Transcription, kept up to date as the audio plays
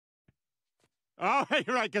Oh,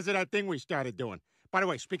 you're right, because of that thing we started doing. By the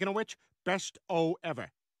way, speaking of which, best O ever.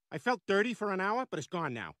 I felt dirty for an hour, but it's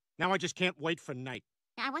gone now. Now I just can't wait for night.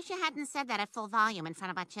 I wish you hadn't said that at full volume in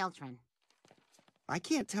front of our children. I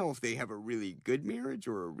can't tell if they have a really good marriage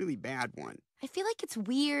or a really bad one. I feel like it's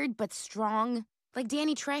weird but strong, like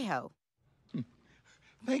Danny Trejo.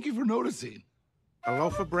 Thank you for noticing. A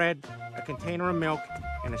loaf of bread, a container of milk,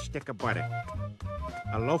 and a stick of butter.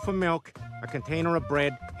 A loaf of milk, a container of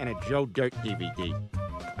bread, and a Joe Dirt DVD.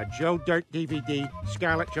 A Joe Dirt DVD,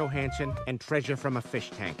 Scarlett Johansson, and Treasure from a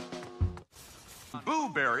Fish Tank.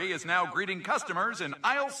 Booberry is now greeting customers in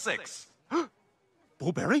aisle 6.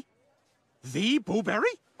 Booberry? The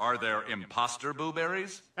Booberry? Are there imposter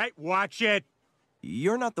Booberries? Hey, watch it!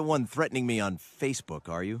 You're not the one threatening me on Facebook,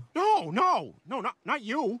 are you? No, not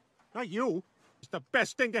you. Not you. It's the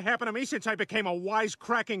best thing to happen to me since I became a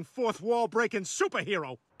wisecracking, fourth-wall-breaking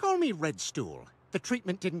superhero. Call me Red Stool. The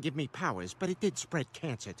treatment didn't give me powers, but it did spread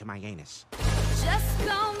cancer to my anus. Just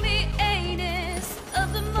call me anus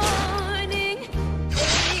of the morning.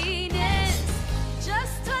 Anus,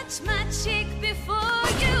 just touch my cheek before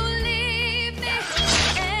you leave me.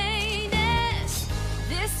 Anus,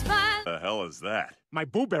 this fine. The hell is that? My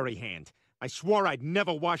Booberry hand. I swore I'd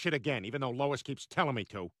never wash it again, even though Lois keeps telling me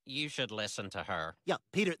to. You should listen to her. Yeah,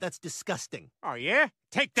 Peter, that's disgusting. Oh, yeah?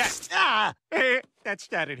 Take that. Ah! That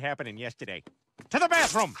started happening yesterday. To the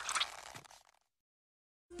bathroom!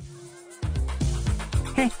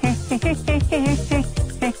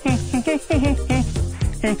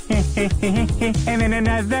 And then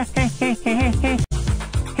another.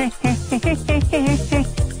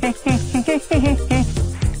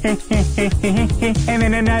 And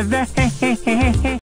then another.